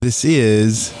This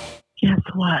is. Guess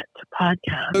what?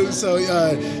 Podcast. So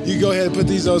you go ahead and put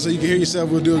these on so you can hear yourself.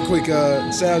 We'll do a quick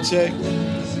sound check.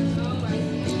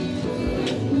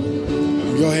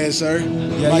 Go ahead, sir.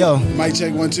 Yeah, Mic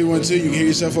check 1 2 1 2. You can hear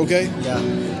yourself okay? Yeah.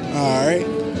 All right.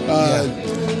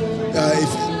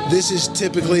 If this is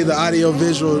typically the audio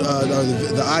visual, or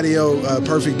the audio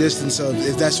perfect distance of,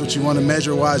 if that's what you want to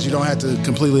measure wise, you don't have to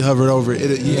completely hover it over it.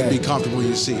 You can be comfortable in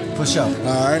your seat. For sure.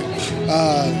 All right.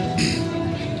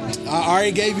 I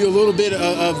already gave you a little bit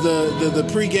of the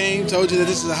pregame. Told you that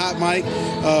this is a hot mic.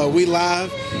 We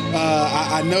live.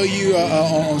 I know you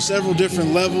on several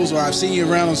different levels, or I've seen you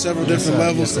around on several different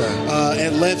levels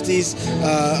at Lefties.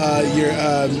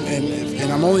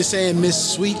 And I'm only saying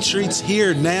Miss Sweet Treats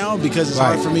here now because it's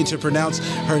hard for me to pronounce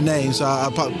her name. So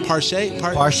Parche.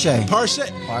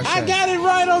 I got it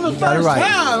right on the first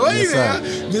time. Wait a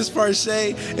minute, Miss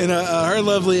Parche and her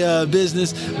lovely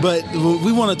business. But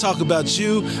we want to talk about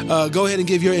you. Go ahead and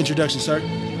give your introduction, sir.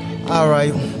 All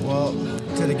right. Well,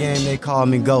 to the game they call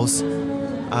me Ghost.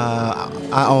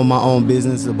 I own my own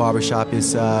business. The barbershop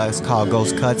is called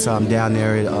Ghost Cuts. I'm down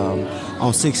there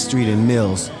on 6th Street in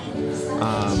Mills.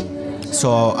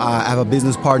 So I have a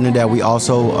business partner that we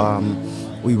also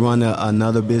we run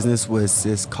another business which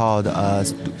is called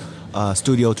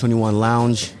Studio 21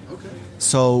 Lounge. Okay.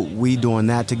 So we doing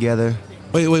that together.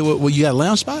 Wait, you got a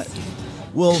lounge spot?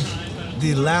 Well,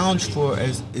 the lounge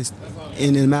is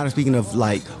in the matter of speaking of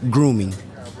like grooming.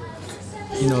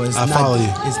 You know, it's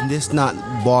It's not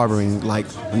barbering. Like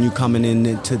when you coming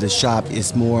into the shop,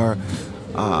 it's more.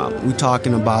 We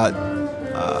talking about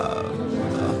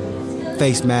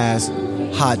face masks,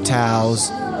 hot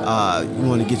towels. You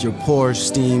want to get your pores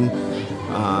steamed,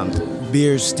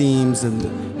 beard steams, and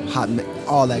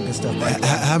all that good stuff. Like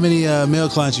that. How many male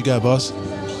clients you got, boss?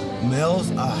 Males?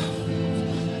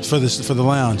 For the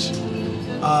lounge.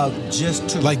 Just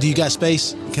two. Like, do you got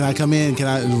space? Can I come in? Do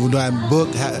I book?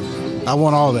 I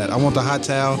want all that. I want the hot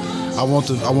towel. I want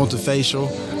the facial.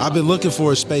 I've been looking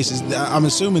for spaces. I'm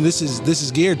assuming this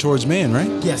is geared towards men, right?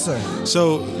 Yes, sir.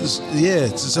 So yeah.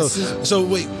 So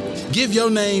wait. Give your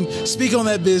name. Speak on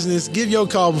that business. Give your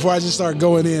call before I just start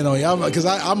going in on you, because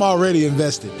I'm already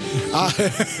invested.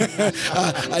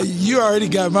 You already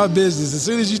got my business. As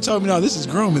soon as you told me, no, this is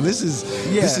grooming. This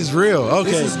is real.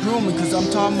 Okay. This is grooming because I'm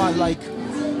talking about like.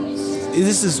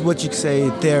 This is what you could say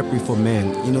therapy for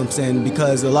men, you know what I'm saying?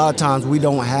 Because a lot of times we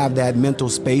don't have that mental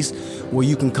space where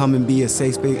you can come and be a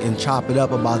safe space and chop it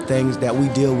up about things that we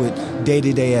deal with day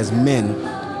to day as men.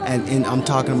 And I'm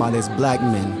talking about as black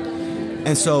men.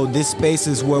 And so this space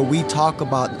is where we talk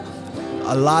about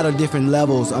a lot of different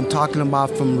levels. I'm talking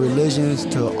about from religions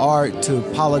to art to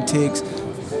politics,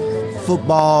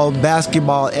 football,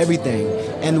 basketball, everything.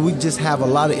 And we just have a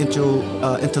lot of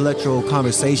intellectual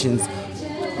conversations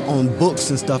on books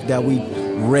and stuff that we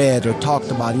read or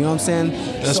talked about, you know what I'm saying?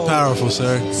 That's powerful,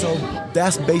 sir. So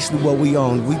that's basically what we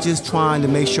own. We just trying to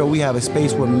make sure we have a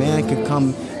space where man can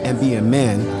come and be a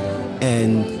man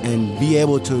and be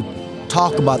able to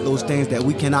talk about those things that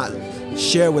we cannot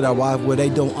share with our wife, where they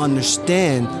don't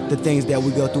understand the things that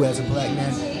we go through as a black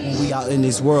man when we out in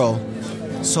this world.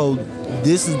 So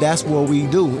that's what we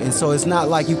do. And so it's not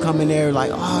like you come in there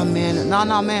like, oh man,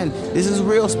 no man, this is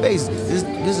real space.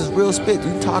 This is real spit.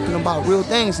 We're talking about real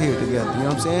things here together, you know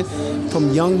what I'm saying?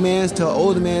 From young men to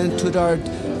older men to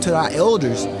our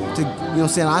elders, to, you know what I'm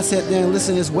saying? I sit there and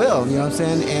listen as well, you know what I'm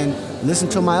saying? And listen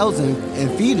to my elders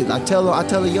and feed it. I tell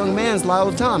the young mans all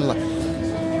the time, like,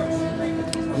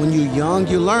 when you're young,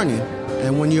 you're learning.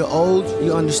 And when you're old,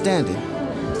 you're understanding. You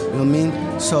know what I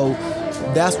mean? So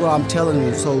that's what I'm telling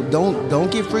you. So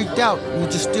don't get freaked out. You're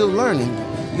just still learning.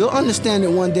 You'll understand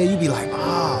it one day. You'll be like,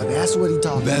 that's what he's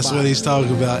talking about. That's what he's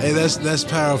talking about. Hey, that's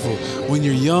powerful. When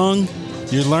you're young,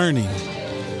 you're learning.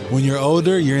 When you're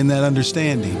older, you're in that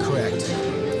understanding.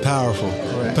 Correct. Powerful.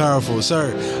 Correct. Powerful.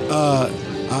 Sir,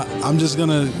 I'm just going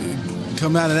to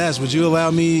come out and ask, would you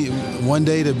allow me one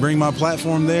day to bring my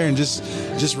platform there and just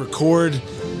record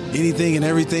anything and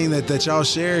everything that y'all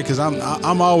share? Because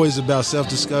I'm always about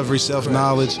self-discovery,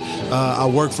 self-knowledge. I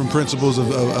work from principles of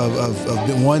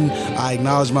one, I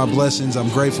acknowledge my blessings. I'm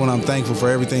grateful and I'm thankful for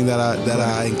everything that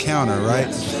I encounter,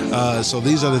 right? So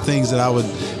these are the things that I would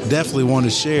definitely want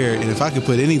to share. And if I could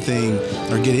put anything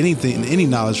or get any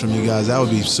knowledge from you guys, that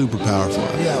would be super powerful.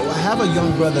 Yeah, well, I have a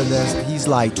young brother he's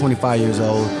like 25 years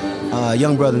old. A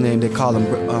young brother named, they call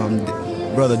him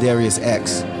Brother Darius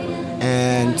X.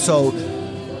 And so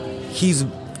he's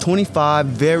 25,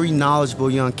 very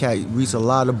knowledgeable young cat. He reads a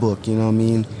lot of books, you know what I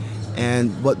mean?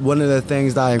 And one of the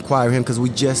things that I inquire him, because we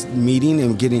just meeting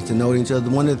and getting to know each other,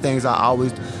 one of the things I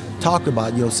always talk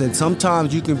about, said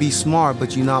sometimes you can be smart,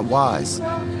 but you're not wise.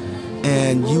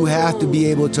 And you have to be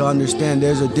able to understand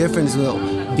there's a difference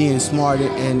in being smart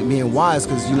and being wise,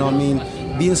 because, you know what I mean,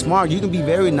 being smart, you can be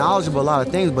very knowledgeable about a lot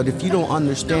of things, but if you don't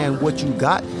understand what you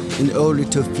got in order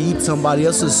to feed somebody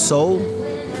else's soul,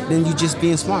 then you're just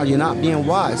being smart. You're not being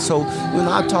wise. So when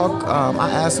I talk, I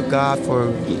ask God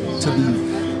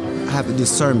have a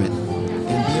discernment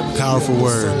and be able to Powerful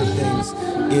word.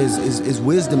 Things is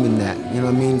wisdom in that. You know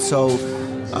what I mean? So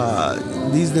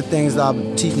these are the things that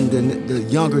I'm teaching the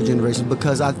younger generation,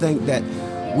 because I think that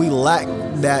we lack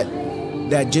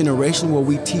that generation where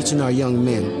we teaching our young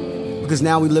men. Because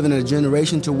now we live in a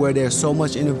generation to where there's so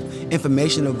much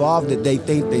information involved that they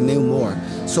think they know more.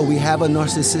 So we have a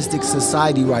narcissistic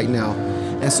society right now.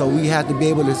 And so we have to be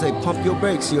able to say, pump your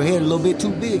brakes. Your head a little bit too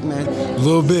big, man. A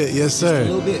little bit, yes, sir. Just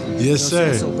a little bit. Yes,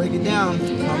 sir. So break it down,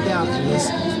 calm down, and let's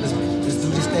do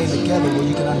this thing together where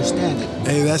you can understand it.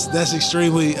 Hey, that's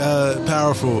extremely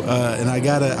powerful, and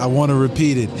I want to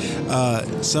repeat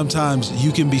it. Sometimes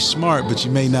you can be smart, but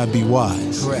you may not be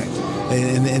wise. Correct.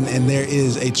 And there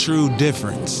is a true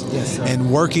difference. Yes, sir.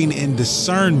 And working in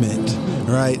discernment,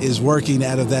 right, is working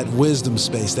out of that wisdom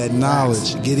space, that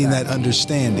knowledge, getting that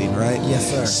understanding, right? Yes,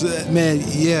 sir. So,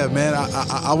 man,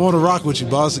 I want to rock with you,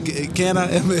 boss. Can I?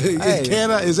 Hey.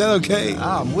 Can I? Is that okay?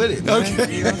 I'm with it, man.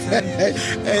 Okay. You know what I'm saying?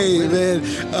 Hey, man,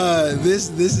 this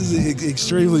is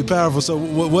extremely powerful. So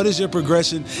what is your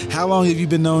progression? How long have you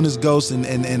been known as Ghost,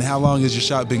 and how long has your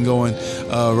shop been going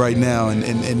right now?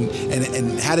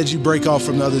 And how did you break off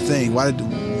from the other thing?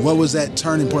 What was that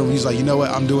turning point where you was like, you know what,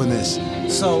 I'm doing this?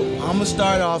 So I'm gonna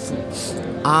start off.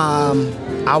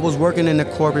 I was working in the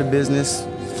corporate business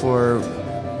for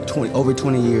over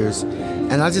 20 years,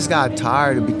 and I just got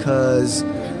tired because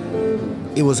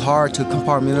it was hard to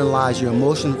compartmentalize your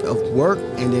emotions of work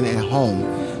and then at home.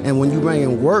 And when you bring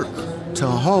in work to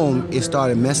home, it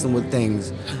started messing with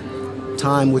things.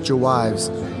 Time with your wives,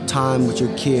 time with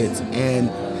your kids, and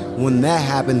when that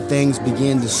happened, things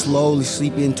began to slowly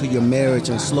seep into your marriage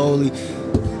and slowly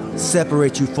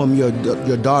separate you from your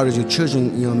daughters, your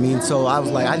children, you know what I mean? So I was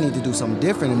like, I need to do something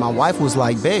different. And my wife was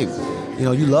like, babe, you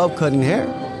know, you love cutting hair.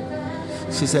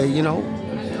 She said, you know,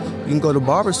 you can go to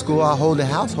barber school. I'll hold the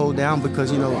household down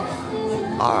because, you know,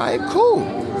 all right, cool.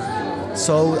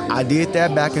 So I did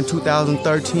that back in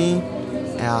 2013.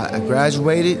 I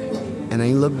graduated and I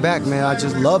ain't looked back, man. I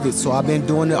just love it. So I've been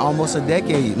doing it almost a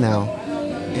decade now.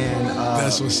 And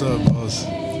that's what's up, boss.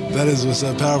 That is what's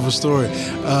up. Powerful story.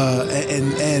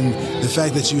 And the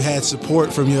fact that you had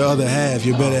support from your other half,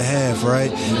 your better half,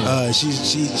 right?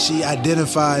 She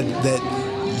identified that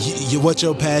what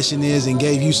your passion is and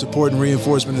gave you support and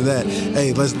reinforcement of that.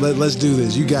 Hey, let's do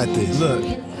this. You got this. Look,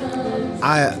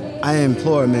 I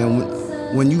implore, man,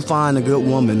 when you find a good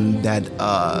woman that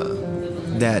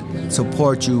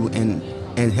supports you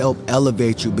and help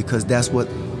elevate you, because that's what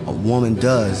a woman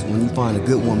does. When you find a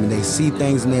good woman, they see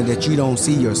things in there that you don't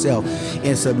see yourself. And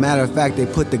as a matter of fact, they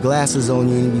put the glasses on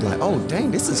you and you be like, oh, dang,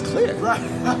 this is clear.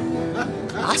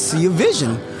 I see a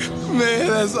vision. Man,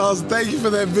 that's awesome. Thank you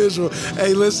for that visual.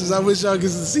 Hey, listeners, I wish y'all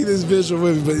could see this visual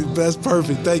with me, but that's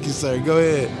perfect. Thank you, sir. Go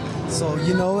ahead. So,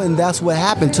 you know, and that's what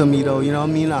happened to me, though. You know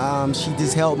what I mean? She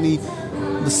just helped me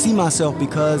to see myself,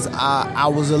 because I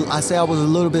was a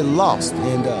little bit lost,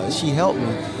 and she helped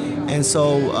me. And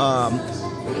so,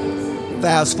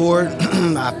 fast forward,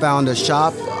 I found a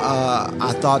shop.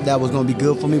 I thought that was going to be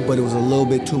good for me, but it was a little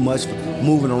bit too much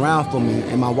moving around for me.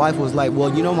 And my wife was like,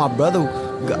 well, you know, my brother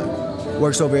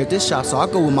works over at this shop, so I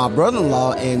go with my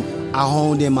brother-in-law, and I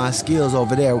honed in my skills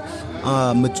over there.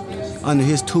 Under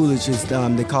his tutelage,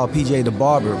 they call PJ The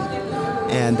Barber.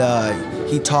 And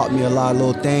he taught me a lot of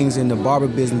little things in the barber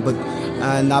business. But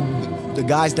the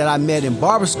guys that I met in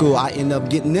barber school, I ended up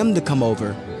getting them to come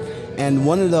over. And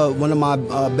one of my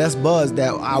best buds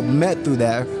that I met through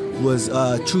there was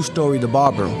True Story The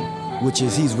Barber, which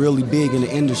is, he's really big in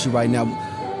the industry right now.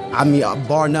 I mean,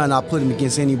 bar none, I put him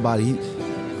against anybody.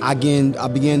 I began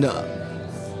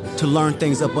to learn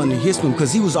things up under his swim,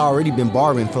 because he was already been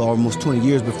barbering for almost 20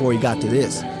 years before he got to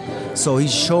this. So he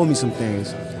showed me some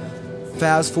things.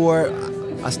 Fast forward,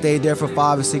 I stayed there for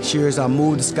 5 or 6 years. I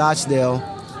moved to Scottsdale.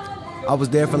 I was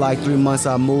there for like 3 months.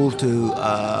 I moved to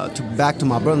back to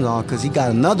my brother-in-law, because he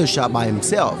got another shop by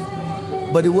himself.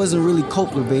 But it wasn't really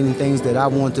cultivating things that I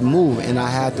wanted to move, and I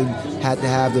had to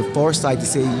have the foresight to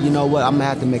say, you know what, I'm gonna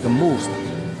have to make a move.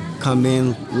 Come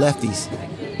in lefties.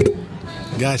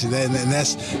 Got you. And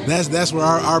that's where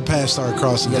our paths started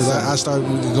crossing, because I started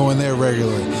going there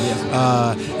regularly.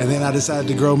 And then I decided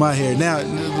to grow my hair. Now,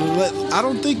 I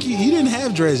don't think you didn't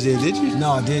have dreads then, did you?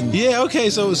 No, I didn't. Yeah,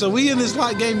 okay. So we in this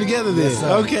lot game together then. Yes,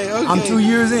 okay. I'm 2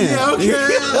 years in. Yeah, okay.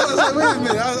 I was like, wait a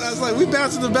minute. I was like, we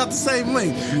bouncing about the same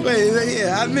length. Wait,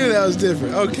 yeah, I knew that was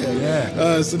different. Okay.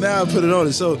 Yeah. So now I put it on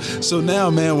it. So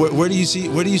now, man, where do you see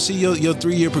your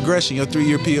 3-year progression, your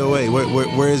 3-year POA?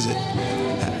 Where is it?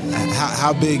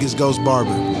 How big is Ghost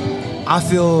Barber? I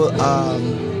feel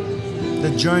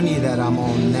the journey that I'm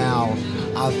on now,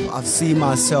 I see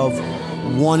myself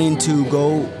wanting to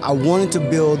go. I wanted to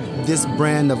build this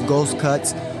brand of Ghost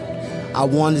Cuts. I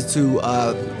wanted to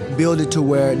build it to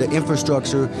where the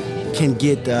infrastructure can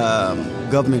get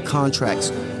government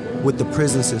contracts with the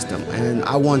prison system, and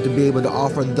I wanted to be able to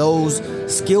offer those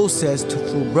skill sets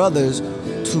for brothers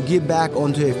to get back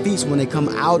onto their feet when they come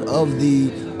out of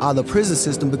the prison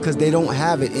system, because they don't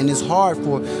have it. And it's hard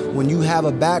for when you have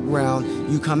a background,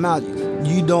 you come out,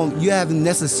 you haven't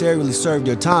necessarily served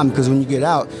your time, because when you get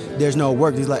out, there's no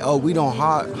work. It's like, oh, we don't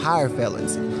hire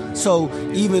felons. So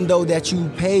even though that you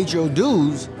paid your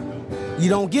dues, you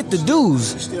don't get the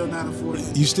dues.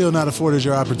 You still not afforded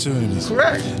your opportunities.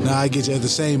 Correct. Now I get you the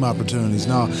same opportunities.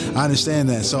 No, I understand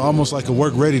that. So almost like a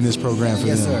work readiness program for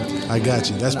them. Sir. I got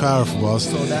you. That's powerful, boss.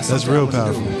 So that's real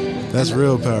powerful. That's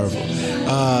real powerful.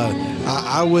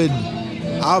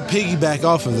 I'll piggyback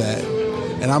off of that,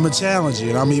 and I'm gonna challenge you.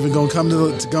 And I'm even gonna come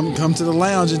to the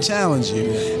lounge and challenge you.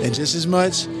 And just as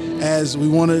much as we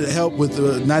want to help with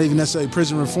not even necessarily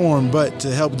prison reform, but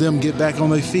to help them get back on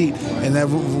their feet and that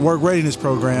work readiness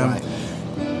program,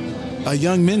 a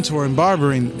young mentor and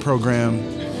barbering program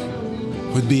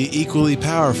would be equally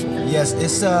powerful. Yes,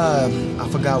 it's I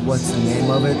forgot what's the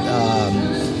name of it.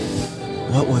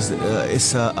 What was it?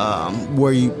 It's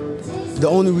where you. The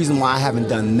only reason why I haven't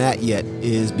done that yet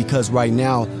is because right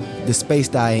now the space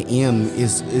that I am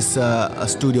is a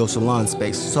studio salon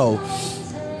space. So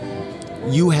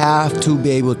you have to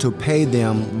be able to pay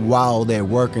them while they're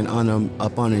working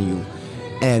up under you,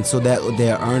 and so that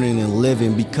they're earning and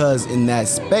living, because in that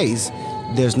space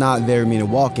there's not very many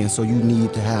walk-ins. So you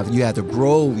have to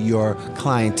grow your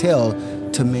clientele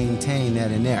to maintain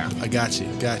that in there. I got you.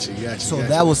 So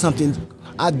that was something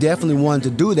I definitely wanted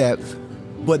to do that.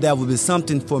 But that would be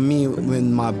something for me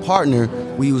when my partner,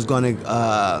 we was going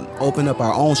to open up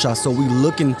our own shop. So we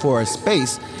looking for a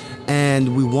space,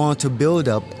 and we want to build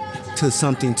up to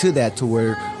something to that, to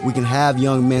where we can have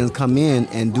young men come in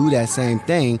and do that same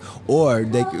thing, or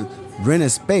they could rent a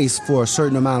space for a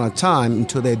certain amount of time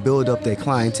until they build up their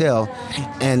clientele.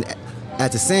 And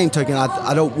at the same token,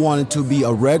 I don't want it to be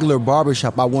a regular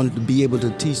barbershop. I wanted to be able to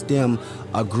teach them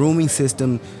a grooming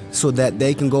system so that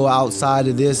they can go outside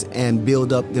of this and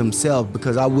build up themselves,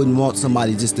 because I wouldn't want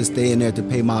somebody just to stay in there to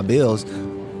pay my bills.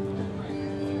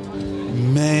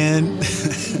 Man,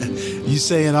 you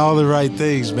saying all the right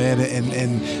things, man,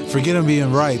 and forget them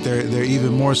being right. They're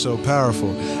even more so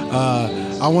powerful.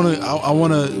 I want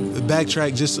to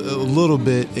backtrack just a little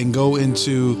bit and go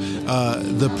into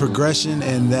the progression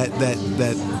and that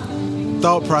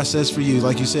thought process for you.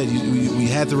 Like you said, we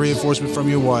had the reinforcement from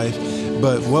your wife,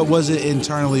 but what was it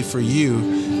internally for you?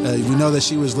 We know that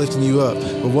she was lifting you up,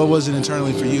 but what was it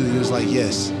internally for you that you was like,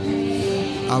 yes,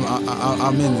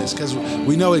 I'm in this? Because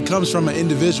we know it comes from an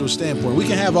individual standpoint. We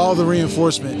can have all the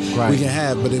reinforcement we can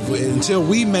have, but until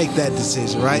we make that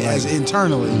decision, right, as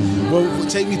internally, well,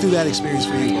 take me through that experience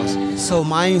for you, boss. So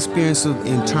my experience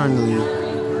internally,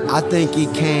 I think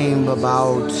it came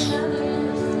about,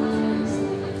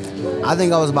 I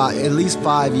think I was about at least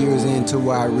 5 years into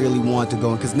where I really wanted to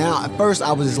go. Because now, at first,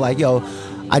 I was just like, yo,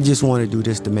 I just want to do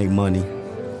this to make money.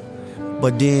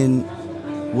 But then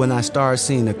when I started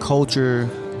seeing the culture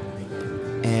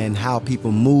and how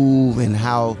people move and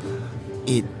how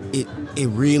it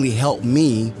really helped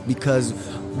me, because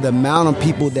the amount of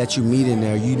people that you meet in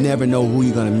there, you never know who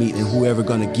you're going to meet and whoever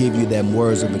going to give you them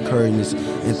words of encouragement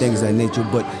and things of that nature.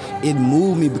 But it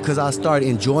moved me because I started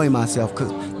enjoying myself,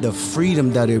 because the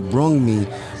freedom that it brought me,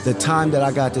 the time that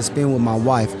I got to spend with my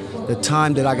wife, the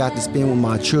time that I got to spend with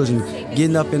my children,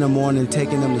 getting up in the morning,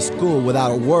 taking them to school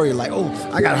without a worry, like, oh,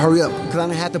 I got to hurry up because I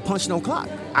didn't have to punch no clock.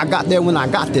 I got there when I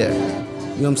got there.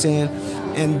 You know what I'm saying?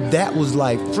 And that was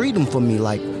like freedom for me,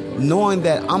 like knowing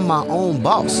that I'm my own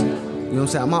boss. You know what I'm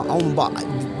saying? I'm my own boss.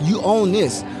 You own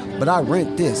this, but I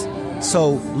rent this.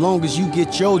 So long as you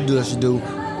get your just due,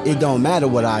 it don't matter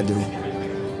what I do.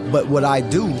 But what I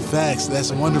do, facts.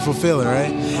 That's a wonderful feeling,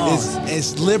 right?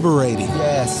 It's liberating.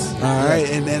 Yes. All right,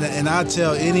 and I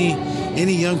tell any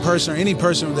young person or any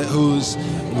person who's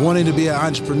wanting to be an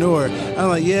entrepreneur, I'm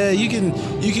like, yeah, you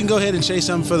can go ahead and chase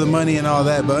something for the money and all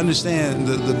that, but understand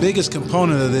the biggest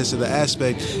component of this, or the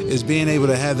aspect, is being able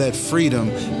to have that freedom,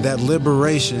 that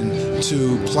liberation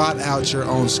to plot out your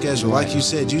own schedule. Like you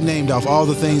said, you named off all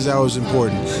the things that was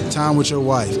important: time with your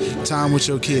wife, time with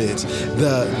your kids,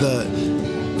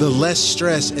 the less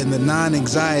stress and the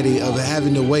non-anxiety of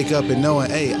having to wake up and knowing,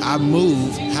 hey, I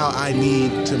move how I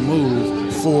need to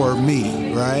move for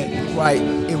me, right? Right.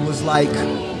 It was like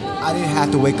I didn't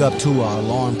have to wake up to an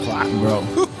alarm clock, bro.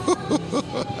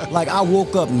 Like, I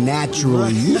woke up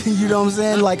naturally. You know what I'm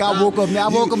saying? Like, I woke up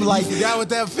like... You forgot what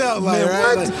that felt like,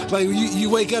 man, right? Like you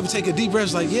wake up and take a deep breath,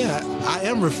 it's like, yeah, I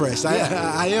am refreshed.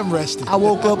 I am rested. I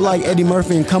woke up like Eddie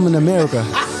Murphy in Coming to America.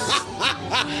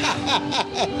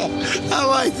 I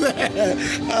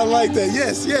like that.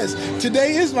 Yes.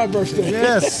 Today is my birthday.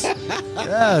 Yes.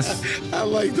 I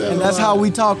like that. And that's how we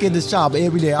talk in the shop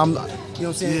every day. You know what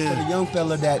I'm saying? Yeah. For the young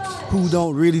fella who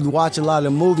don't really watch a lot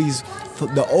of movies, for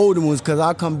the older ones, because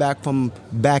I come back from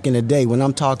back in the day when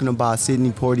I'm talking about Sidney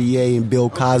Poitier and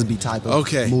Bill Cosby type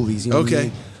of movies. You know what I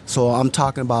mean? So I'm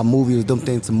talking about movies, them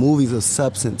things, movies of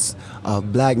substance,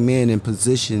 of black men in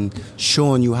position,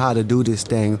 showing you how to do this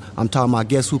thing. I'm talking about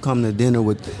Guess Who Come to Dinner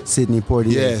with Sidney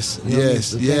Poitier. Yes.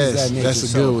 That's a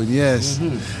good one. Yes.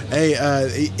 Mm-hmm. Hey,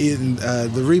 in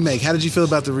the remake, how did you feel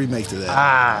about the remake to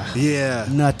that? Yeah.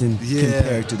 Nothing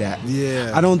compared to that.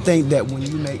 Yeah. I don't think that when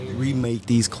you remake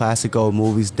these classic old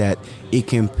movies that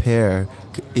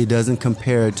it doesn't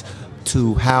compare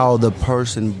to how the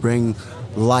person bring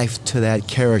life to that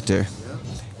character.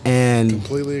 And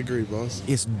completely agree, boss.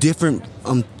 It's different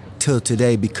till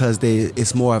today because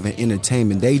it's more of an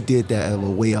entertainment. They did that as a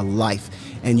way of life,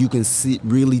 and you can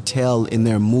really tell in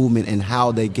their movement and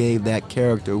how they gave that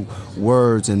character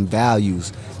words and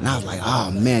values. And I was like,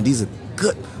 oh man, these are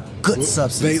good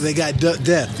substance. They got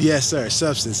depth. Yes, sir.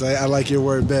 Substance. I like your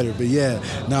word better. But yeah,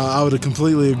 no, I would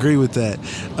completely agree with that.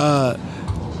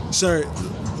 Sir,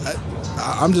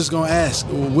 I'm just going to ask,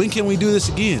 when can we do this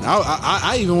again?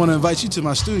 I even want to invite you to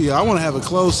my studio. I want to have a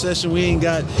closed session. We ain't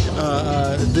got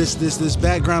this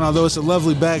background, although it's a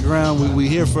lovely background. We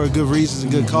here for good reasons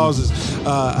and good causes.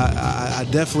 I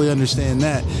definitely understand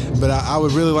that. But I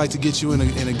would really like to get you in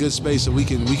a good space so we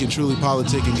can truly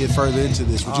politic and get further into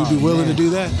this. Would you be willing to do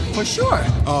that? For sure.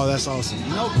 Oh, that's awesome.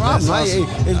 No problem. Awesome.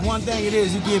 It's one thing it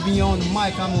is. You get me on the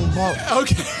mic, I'm going to talk.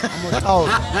 Okay. I'm going to talk.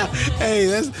 Hey,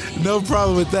 that's no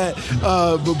problem with that.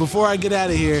 But before I get out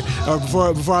of here, or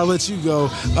before I let you go,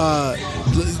 how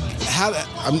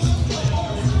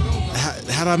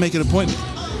do I make an appointment?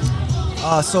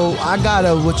 So I got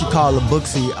what you call a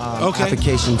Booksy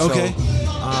application. Okay. So,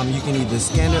 you can either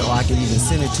scan it or I can even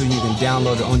send it to you. You can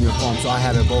download it on your phone. So I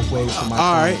have it both ways for my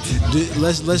All right,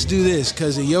 let's do this,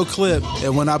 because in your clip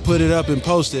and when I put it up and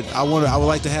post it, I would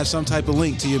like to have some type of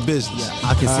link to your business. Yeah,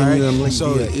 I can send you a link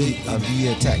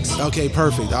via text. Okay,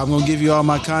 perfect. I'm gonna give you all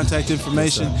my contact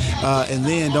information, and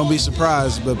then don't be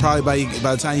surprised, but probably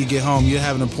by the time you get home, you'll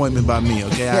have an appointment by me.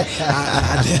 Okay, I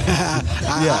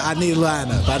need a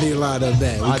lineup. We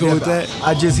cool with that?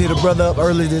 I just hit a brother up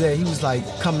earlier today. He was like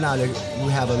coming out.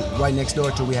 Right next door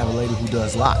to we have a lady who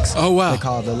does locks. Oh wow! They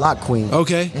call her the Lock Queen.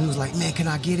 Okay. And he was like, man, can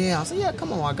I get in? I said, yeah,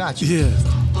 come on, I got you. Yeah.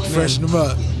 Man, freshen him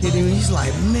up. And he's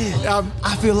like, man,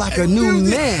 I feel like a new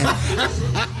man.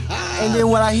 And then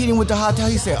when I hit him with the hot towel,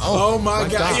 he said, oh my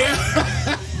God.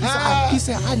 Yeah. He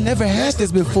said, I never had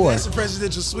this before. That's a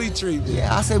presidential suite treatment.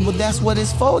 Yeah, I said, well, that's what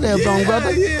it's for there,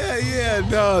 brother. Yeah.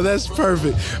 No, that's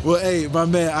perfect. Well, hey, my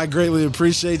man, I greatly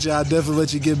appreciate you. I'll definitely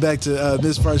let you get back to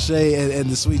Miss Parche and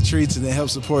the sweet treats and then help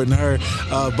supporting her.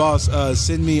 Boss,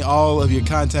 send me all of your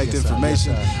contact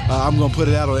information. Yes, I'm going to put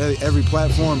it out on every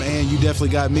platform, and you definitely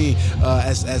got me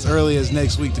as early as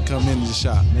next week to come in the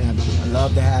shop. Man, I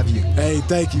love to have you. Hey,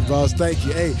 thank you, boss. Thank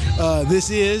you. Hey, this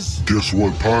is... Guess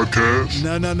What Podcast?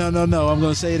 No. I'm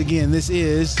going to say it again. This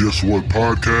is... Guess What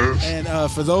Podcast? And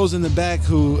for those in the back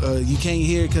who you can't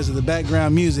hear because of the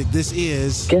background music, this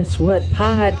is... Guess What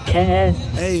Podcast?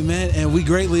 Hey, man, and we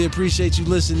greatly appreciate you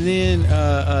listening in.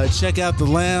 Check out the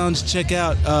lounge. Check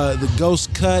out the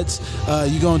Ghost Cuts.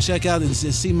 You're going to check out and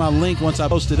see my link once I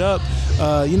post it up.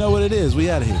 You know what it is. We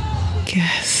out of here.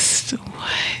 Guess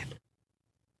what?